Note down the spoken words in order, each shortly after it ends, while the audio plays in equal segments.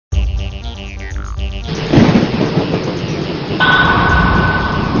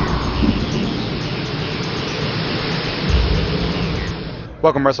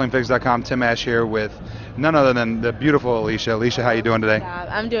Welcome WrestlingFix.com. Tim Ash here with none other than the beautiful Alicia. Alicia, how you doing today?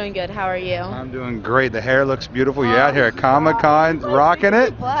 I'm doing good. How are you? I'm doing great. The hair looks beautiful. You're out here at Comic-Con rocking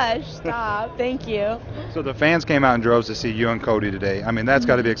it. Blush. Stop. Thank you. So the fans came out in droves to see you and Cody today. I mean, that's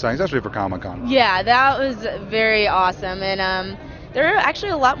got to be exciting, especially for Comic-Con. Yeah, that was very awesome. And there are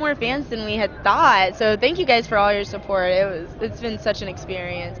actually a lot more fans than we had thought. So thank you guys for all your support. It's been such an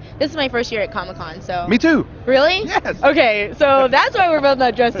experience. This is my first year at Comic-Con, so. Me too. Really? Yes. Okay, so that's why we're both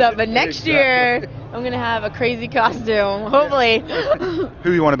not dressed up. But next year, I'm gonna have a crazy costume. Hopefully. Who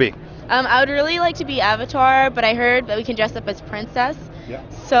do you want to be? I would really like to be Avatar, but I heard that we can dress up as Princess. Yeah.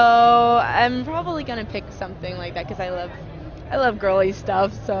 So I'm probably gonna pick something like that because I love girly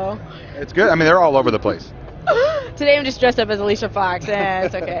stuff. So. It's good. I mean, they're all over the place. Today I'm just dressed up as Alicia Fox, and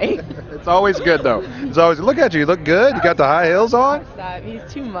it's okay. It's always good though. It's always look at you. You look good. You got the high heels on. Stop. He's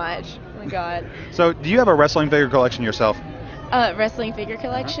too much. Oh my God. So, do you have a wrestling figure collection yourself? Wrestling figure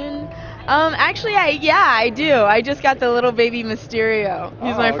collection? Actually, I do. I just got the little baby Mysterio.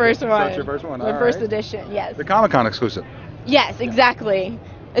 He's my first one. That's your first one. My first edition. Yes. The Comic-Con exclusive. Yes, exactly.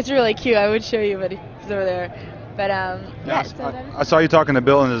 It's really cute. I would show you, but he's over there. But yeah. I saw you talking to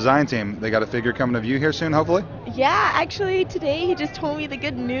Bill and the design team. They got a figure coming to you here soon, hopefully. Yeah, actually today he just told me the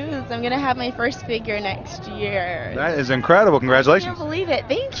good news. I'm gonna have my first figure next year. That is incredible. Congratulations. I can't believe it.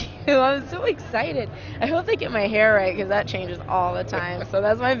 Thank you. I'm so excited. I hope they get my hair right because that changes all the time. So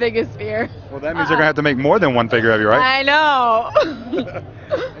that's my biggest fear. Well, that means they're gonna have to make more than one figure of you, right? I know.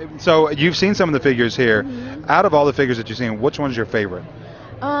 So you've seen some of the figures here. Out of all the figures that you've seen, which one's your favorite?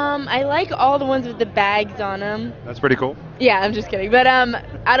 I like all the ones with the bags on them. That's pretty cool. Yeah, I'm just kidding. But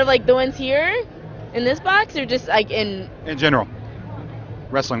out of like the ones here in this box, or just like in general,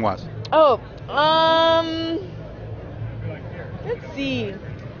 wrestling wise. Oh, let's see.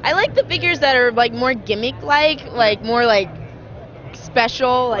 I like the figures that are like more gimmick like more like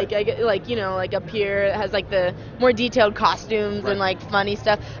special, like you know, like up here it has like the more detailed costumes and like funny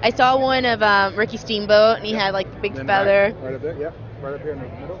stuff. I saw one of Ricky Steamboat, and he had like the big feather. Right up there, yeah. Right up here in the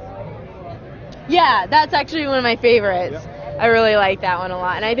middle. Yeah, that's actually one of my favorites. Yep. I really like that one a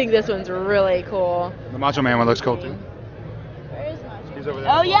lot, and I think this one's really cool. The Macho Man one looks cool too. Where is Macho? He's over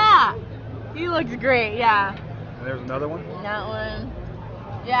there. Oh yeah, he looks great. Yeah. And there's another one. That one.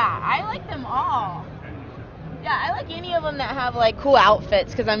 Yeah, I like them all. Yeah, I like any of them that have like cool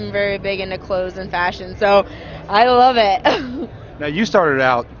outfits because I'm very big into clothes and fashion, so I love it. Now you started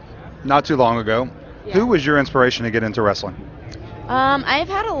out not too long ago. Yeah. Who was your inspiration to get into wrestling? I've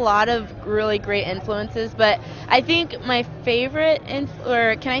had a lot of really great influences, but I think my favorite,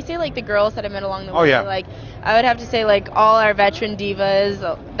 or can I say like the girls that I met along the way? Oh yeah. Like, I would have to say like all our veteran divas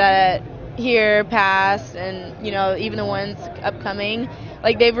that here past, and you know even the ones upcoming.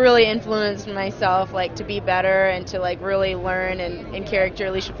 Like they've really influenced myself, like to be better and to like really learn and character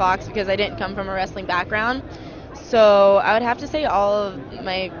Alicia Fox because I didn't come from a wrestling background. So I would have to say all of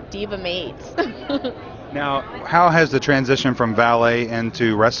my diva mates. Now, how has the transition from ballet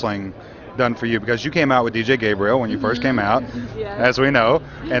into wrestling done for you? Because you came out with DJ Gabriel when you first came out, Yeah. as we know,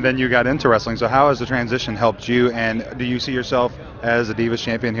 and then you got into wrestling. So how has the transition helped you, and do you see yourself as a Divas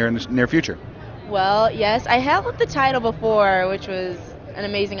champion here in the near future? Well, yes, I held the title before, which was an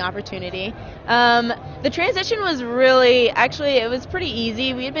amazing opportunity. The transition was really, actually, it was pretty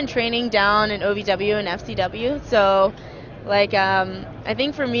easy. We had been training down in OVW and FCW, so like I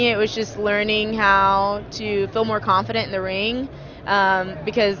think for me it was just learning how to feel more confident in the ring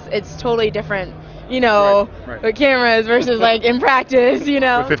because it's totally different, you know, Right. with cameras versus like in practice, you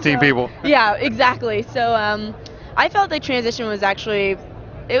know. With 15 people. Yeah, exactly. So I felt the transition was actually,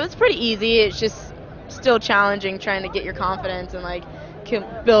 it was pretty easy. It's just still challenging trying to get your confidence and like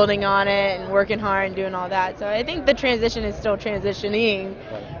building on it and working hard and doing all that. So I think the transition is still transitioning,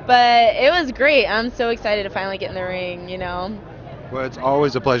 but it was great. I'm so excited to finally get in the ring, you know. Well, it's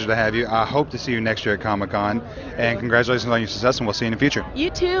always a pleasure to have you. I hope to see you next year at Comic-Con, and congratulations on your success, and we'll see you in the future. You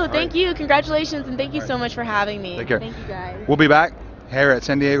too. Thank you. Congratulations, and thank you so much for having me. Take care. Thank you guys. We'll be back here at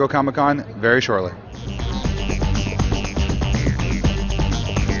San Diego Comic-Con very shortly.